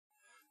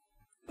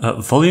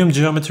Volume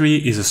geometry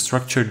is a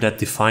structure that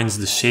defines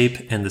the shape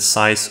and the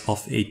size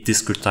of a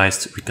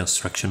discretized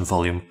reconstruction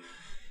volume.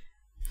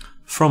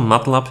 From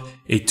MATLAB,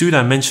 a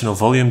two-dimensional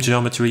volume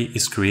geometry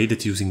is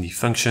created using the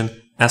function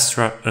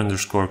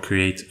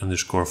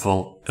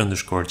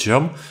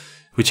astra_create_vol_geom,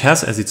 which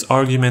has as its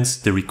arguments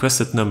the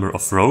requested number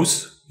of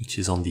rows, which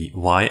is on the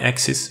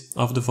y-axis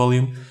of the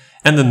volume,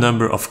 and the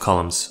number of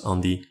columns on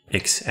the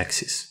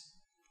x-axis.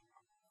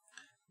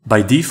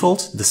 By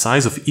default, the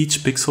size of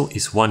each pixel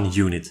is 1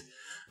 unit,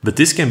 but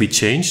this can be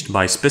changed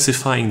by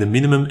specifying the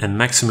minimum and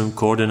maximum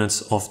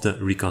coordinates of the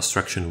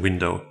reconstruction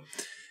window.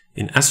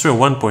 In ASTRA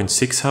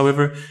 1.6,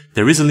 however,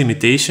 there is a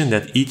limitation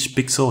that each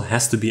pixel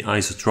has to be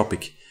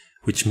isotropic,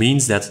 which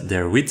means that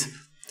their width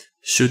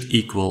should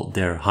equal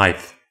their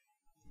height.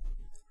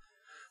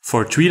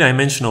 For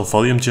three-dimensional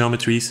volume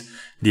geometries,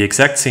 the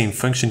exact same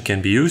function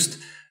can be used,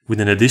 with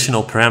an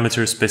additional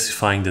parameter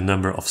specifying the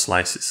number of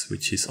slices,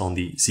 which is on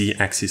the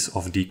z-axis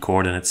of the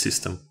coordinate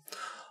system.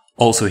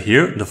 Also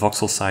here, the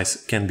voxel size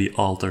can be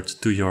altered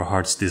to your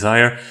heart's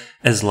desire,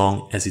 as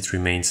long as it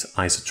remains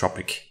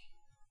isotropic.